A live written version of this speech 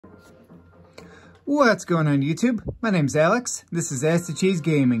What's going on YouTube? My name's Alex, this is Ask the Cheese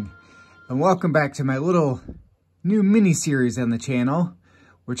Gaming, and welcome back to my little new mini-series on the channel,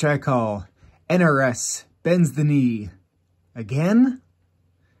 which I call NRS Bends the Knee. Again?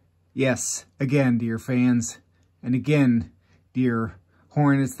 Yes, again, dear fans, and again, dear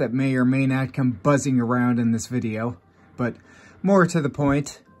hornets that may or may not come buzzing around in this video. But more to the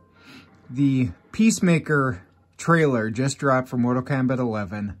point, the Peacemaker trailer just dropped for Mortal Kombat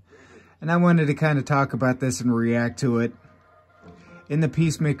 11. And I wanted to kind of talk about this and react to it. In the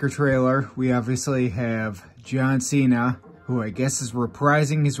Peacemaker trailer, we obviously have John Cena, who I guess is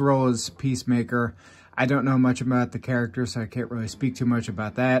reprising his role as Peacemaker. I don't know much about the character, so I can't really speak too much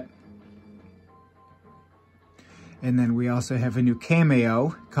about that. And then we also have a new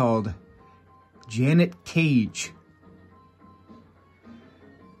cameo called Janet Cage.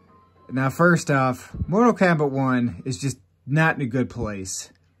 Now, first off, Mortal Kombat 1 is just not in a good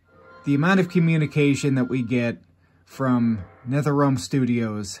place. The amount of communication that we get from NetherRealm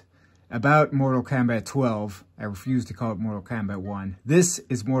Studios about Mortal Kombat 12, I refuse to call it Mortal Kombat 1. This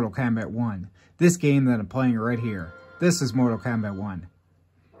is Mortal Kombat 1. This game that I'm playing right here, this is Mortal Kombat 1.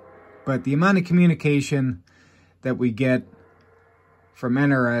 But the amount of communication that we get from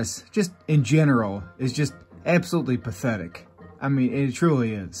NRS, just in general, is just absolutely pathetic. I mean, it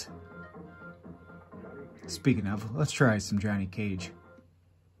truly is. Speaking of, let's try some Johnny Cage.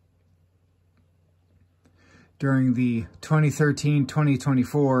 During the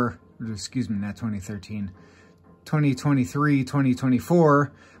 2013-2024, excuse me, not 2013,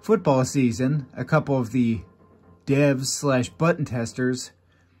 2023-2024 football season, a couple of the devs/button testers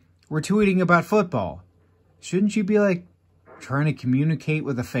were tweeting about football. Shouldn't you be, like, trying to communicate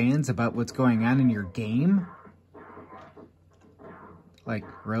with the fans about what's going on in your game? Like,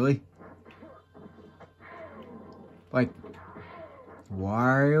 really? Like,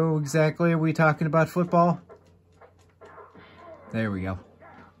 why exactly are we talking about football? There we go.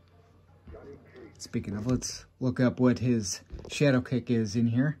 Speaking of, let's look up what his shadow kick is in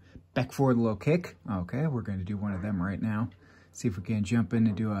here. Back forward low kick. Okay, we're going to do one of them right now. See if we can jump in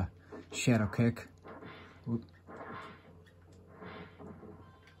and do a shadow kick. Oop.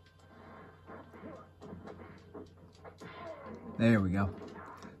 There we go.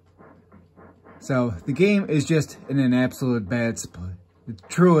 So, the game is just in an absolute bad spot. It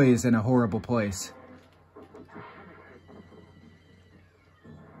truly is in a horrible place.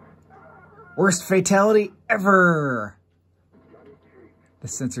 Worst fatality ever! The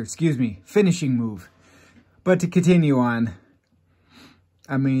sensor, excuse me, finishing move. But to continue on,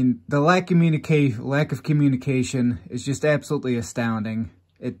 I mean, the lack of communication is just absolutely astounding.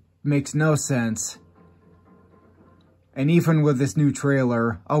 It makes no sense. And even with this new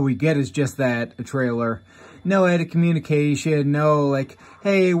trailer, all we get is just that, a trailer. No added communication, no like,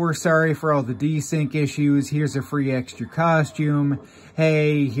 hey, we're sorry for all the desync issues, here's a free extra costume,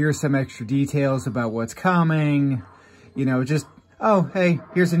 hey, here's some extra details about what's coming. You know, just, oh, hey,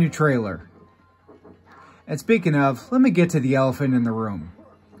 here's a new trailer. And speaking of, let me get to the elephant in the room.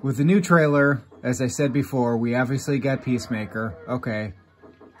 With the new trailer, as I said before, we obviously got Peacemaker. Okay,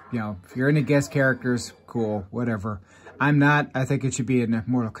 you know, if you're into guest characters, cool, whatever. I'm not. I think it should be a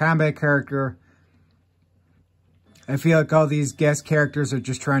Mortal Kombat character. I feel like all these guest characters are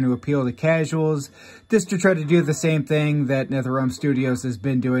just trying to appeal to casuals, just to try to do the same thing that NetherRealm Studios has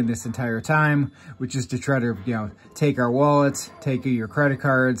been doing this entire time, which is to try to, you know, take our wallets, take your credit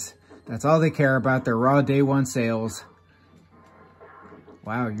cards. That's all they care about. They're raw day one sales.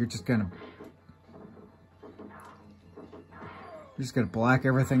 Wow, you're just gonna block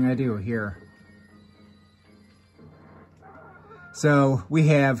everything I do here. So, we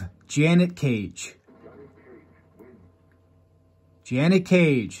have Janet Cage. Janet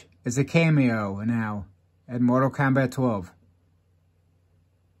Cage is a cameo now at Mortal Kombat 12.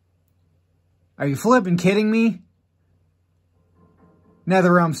 Are you flipping kidding me?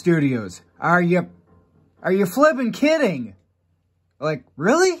 NetherRealm Studios, are you flipping kidding? Like,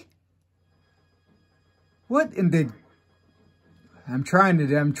 really? What in the... I'm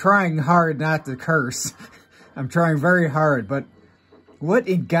trying hard not to curse. I'm trying very hard, but what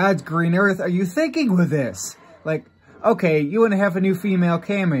in God's green earth are you thinking with this? Like, okay, you want to have a new female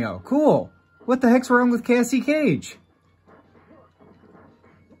cameo. Cool. What the heck's wrong with Cassie Cage?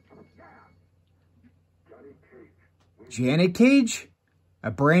 Janet Cage? A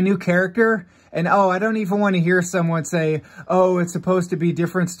brand new character? And oh, I don't even want to hear someone say, oh, it's supposed to be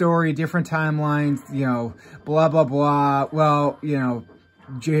different story, different timelines, you know, blah, blah, blah. Well, you know,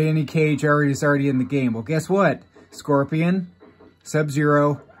 Janet Cage is already in the game. Well, guess what? Scorpion,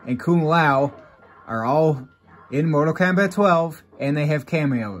 Sub-Zero, and Kung Lao are all in Mortal Kombat 12, and they have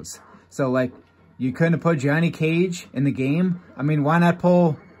cameos. So, like, you couldn't have put Johnny Cage in the game? I mean, why not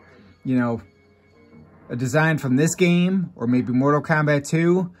pull, you know, a design from this game, or maybe Mortal Kombat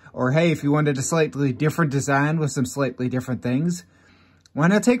 2, or hey, if you wanted a slightly different design with some slightly different things, why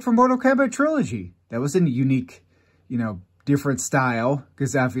not take from Mortal Kombat Trilogy? That was a unique, you know, different style,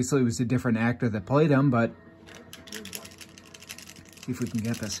 because obviously it was a different actor that played him, but see if we can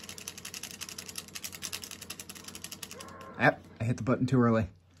get this. I hit the button too early.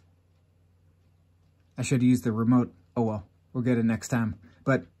 I should have used the remote. Oh well, we'll get it next time.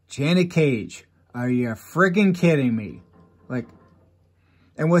 But Johnny Cage, are you friggin' kidding me? Like,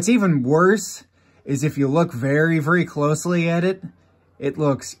 and what's even worse is if you look very, very closely at it, it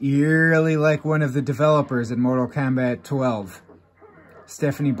looks eerily like one of the developers in Mortal Kombat 12.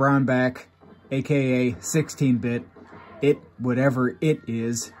 Stephanie Brownback, aka 16-bit, it, whatever it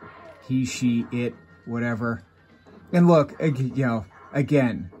is, he, she, it, whatever. And look, you know,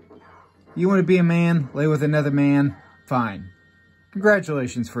 again, you want to be a man, lay with another man, fine.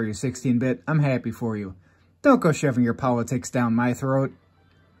 Congratulations for you, 16-bit. I'm happy for you. Don't go shoving your politics down my throat.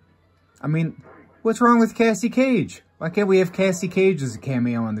 I mean, what's wrong with Cassie Cage? Why can't we have Cassie Cage as a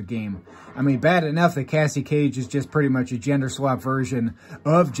cameo in the game? I mean, bad enough that Cassie Cage is just pretty much a gender swap version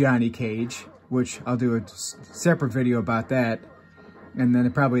of Johnny Cage, which I'll do a separate video about that. And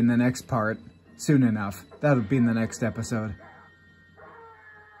then probably in the next part, soon enough. That'll be in the next episode.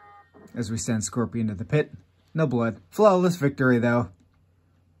 As we send Scorpion to the pit. No blood. Flawless victory, though.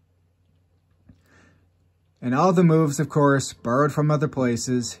 And all the moves, of course, borrowed from other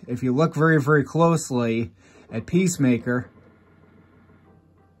places. If you look very, very closely at Peacemaker.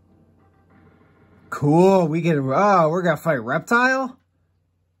 Cool. We get... Oh, we're gonna fight Reptile?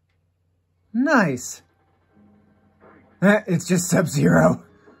 Nice. It's just Sub-Zero.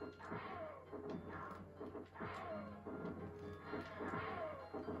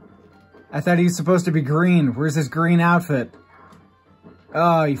 I thought he was supposed to be green. Where's his green outfit?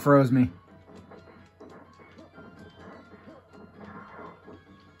 Oh, he froze me.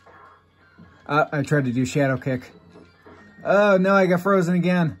 I tried to do shadow kick. Oh, no, I got frozen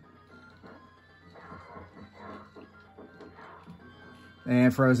again.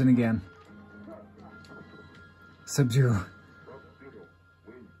 And frozen again. Sub-Zero.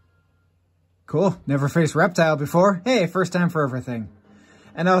 Cool. Never faced Reptile before. Hey, first time for everything.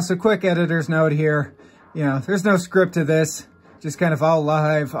 And also, quick editor's note here. You know, there's no script to this. Just kind of all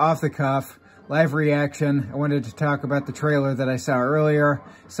live, off the cuff, live reaction. I wanted to talk about the trailer that I saw earlier.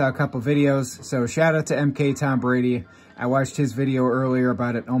 Saw a couple videos. So shout out to MK Tom Brady. I watched his video earlier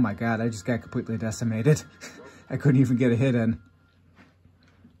about it. Oh my God, I just got completely decimated. I couldn't even get a hit in.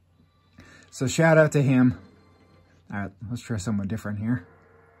 So shout out to him. All right, let's try someone different here.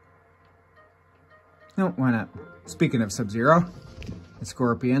 No, why not? Speaking of Sub-Zero and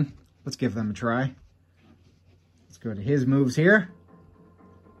Scorpion, let's give them a try. Let's go to his moves here.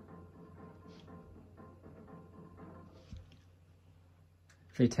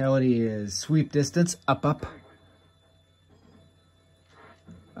 Fatality is sweep distance, up, up.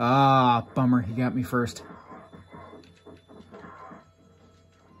 Ah, bummer, he got me first.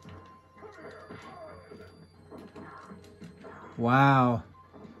 Wow.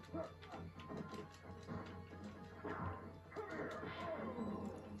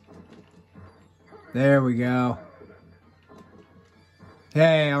 There we go.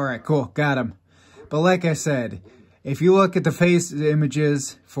 Hey, all right, cool, got him. But like I said, if you look at the face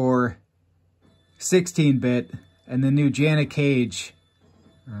images for 16-bit and the new Johnny Cage,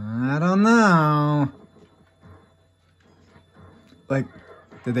 I don't know. Like,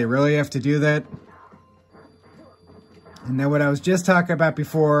 did they really have to do that? And then what I was just talking about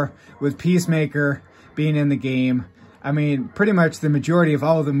before with Peacemaker being in the game, I mean, pretty much the majority of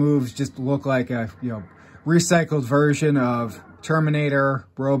all of the moves just look like a, you know, recycled version of Terminator,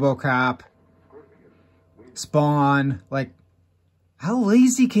 RoboCop, Spawn. Like, how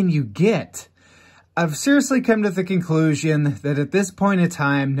lazy can you get? I've seriously come to the conclusion that at this point in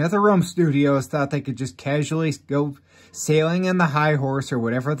time, NetherRealm Studios thought they could just casually go sailing on the high horse or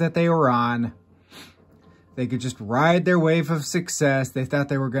whatever that they were on. They could just ride their wave of success. They thought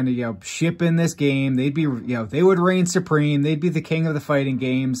they were going to, you know, ship in this game. They'd be, you know, they would reign supreme. They'd be the king of the fighting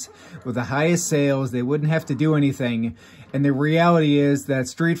games with the highest sales. They wouldn't have to do anything. And the reality is that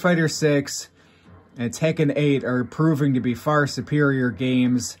Street Fighter 6 and Tekken 8 are proving to be far superior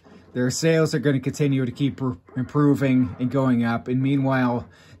games. Their sales are going to continue to keep improving and going up. And meanwhile,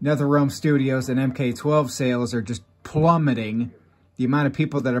 NetherRealm Studios and MK12 sales are just plummeting. The amount of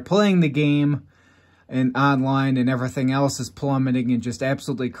people that are playing the game and online and everything else is plummeting and just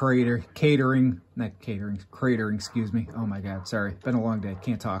absolutely cratering, excuse me. Oh my God, sorry. Been a long day,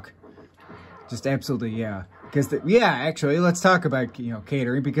 can't talk. Just absolutely, yeah. Because, yeah, actually, let's talk about, you know,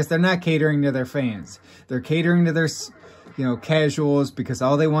 catering, because they're not catering to their fans. They're catering to their, you know, casuals, because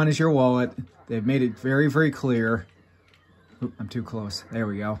all they want is your wallet. They've made it very, very clear. Oop, I'm too close. There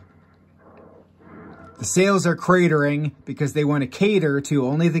we go. The sales are cratering because they want to cater to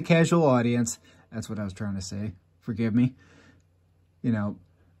only the casual audience. That's what I was trying to say. Forgive me. You know,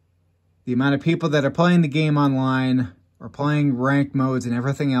 the amount of people that are playing the game online or playing ranked modes and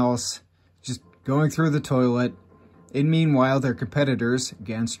everything else, just going through the toilet. And meanwhile, their competitors,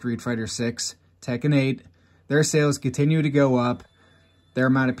 again, Street Fighter 6, Tekken 8, their sales continue to go up. Their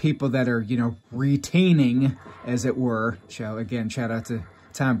amount of people that are, you know, retaining, as it were. Again, shout out to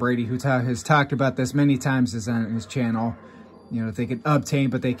Tom Brady, who has talked about this many times on his channel. You know, they can obtain,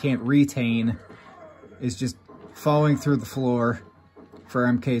 but they can't retain. Is just falling through the floor for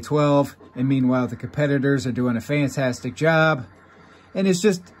MK12. And meanwhile, the competitors are doing a fantastic job. And it's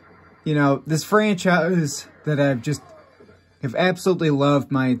just, you know, this franchise that have absolutely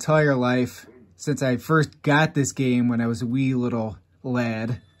loved my entire life since I first got this game when I was a wee little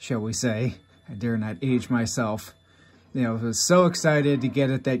lad, shall we say. I dare not age myself. You know, I was so excited to get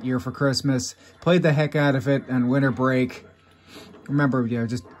it that year for Christmas. Played the heck out of it on winter break. Remember, you know,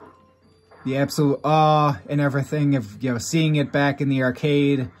 just the absolute awe and everything of, you know, seeing it back in the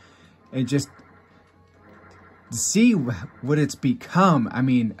arcade and just to see what it's become. I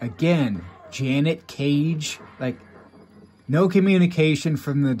mean, again, Janet Cage, like, no communication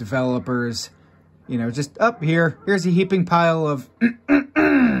from the developers. You know, just up here, here's a heaping pile of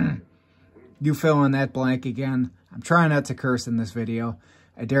you fill in that blank again. I'm trying not to curse in this video.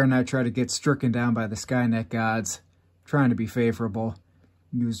 I dare not try to get stricken down by the Skynet gods. I'm trying to be favorable.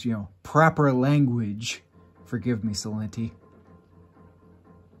 Use, you know, proper language. Forgive me, Salenti.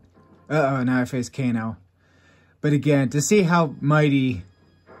 Uh-oh, now I face Kano. But again, to see how mighty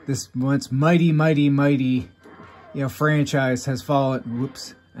this once mighty, you know, franchise has fallen.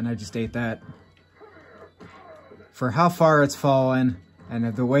 Whoops, and I just ate that. For how far it's fallen,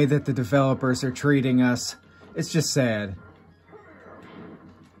 and the way that the developers are treating us, it's just sad.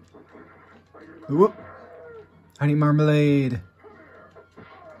 Whoop. Honey marmalade.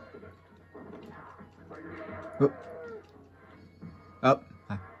 Whoop. Oh,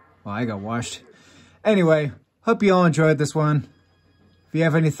 well, I got washed. Anyway, hope you all enjoyed this one. If you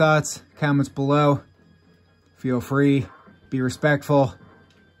have any thoughts, comments below. Feel free. Be respectful.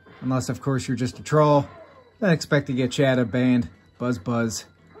 Unless, of course, you're just a troll. Don't expect to get shadow banned. Buzz, buzz.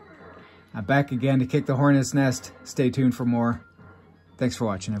 I'm back again to kick the hornet's nest. Stay tuned for more. Thanks for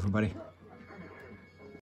watching, everybody.